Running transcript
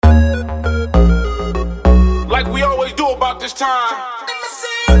time.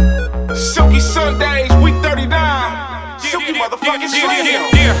 Silky Sundays, week 39. Silky motherfucking slam.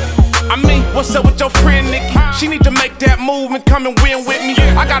 I mean, what's up with your friend Nikki? She need to make that move and come and win with me.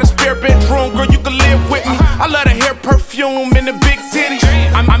 I got a spare bedroom, girl, you can live with me. I love the hair perfume and the big titties.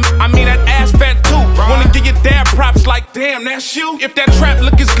 I mean that ass fat too. Wanna give your dad props like, damn, that's you. If that trap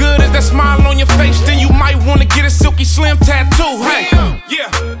look as good as that smile on your face, then you might wanna get a Silky Slim tattoo. Hey, yeah,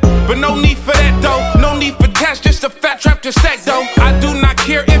 but no need for that though. No need for tats, just a fat trap to stack though. I do not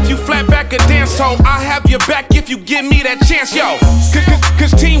care if you flat back or dance hole. I have your back if you give me that chance, yo.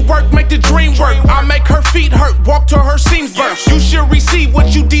 Cause teamwork make the dream work. I make her feet hurt, walk till her seams burst. You should receive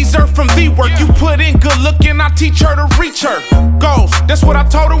what you deserve from the work you put in. Good looking, I teach her to reach her goals. That's what I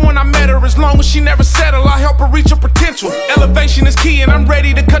told her when I met her. As long as she never settle, I help her reach her potential. Elevation is key and I'm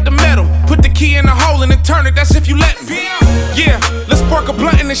ready to cut the metal. Put the key in the hole and then turn it, that's if you let me. Yeah, let's spark a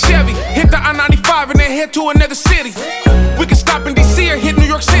blunt in the Chevy. Hit the I-95 and then head to another city. We can stop in DC or hit New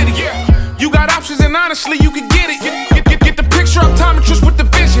York City. You got options and honestly you can get it. Get the picture, optometrist with the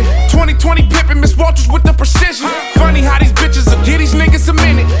vision. 2020 pimpin', Miss Walters with the precision. Funny how these bitches will give these niggas a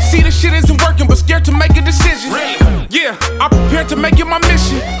minute. See the shit isn't working but scared to make a decision. Yeah, I'm prepared to make it my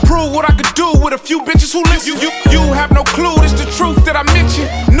mission. Prove what I could do with a few bitches who listen. You have no clue, this the truth that I mention.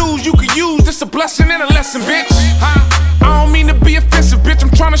 News you could use, this a blessing and a lesson, bitch. I don't mean to be offensive, bitch.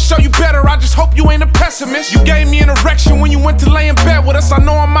 I'm trying to show you better. I just hope you ain't a pessimist. You gave me an erection when you went to lay in bed with us. I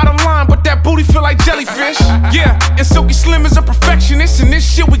know I'm out of line, but that booty feel like jellyfish. Yeah, and Silky Slim is a perfectionist, and this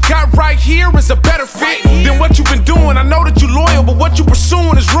shit we got right here is a better fit than what you've been doing. I know that you loyal, but what you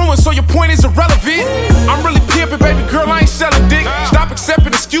pursuing is ruined, so your point is irrelevant. I'm really pimping, baby girl, I ain't selling dick. Stop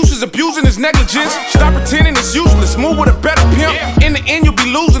accepting excuses, abusing is negligence. Stop pretending it's useless, move with a better pimp. In the end, you'll be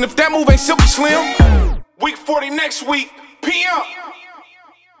losing if that move ain't Silky Slim. Week 40 next week, PM.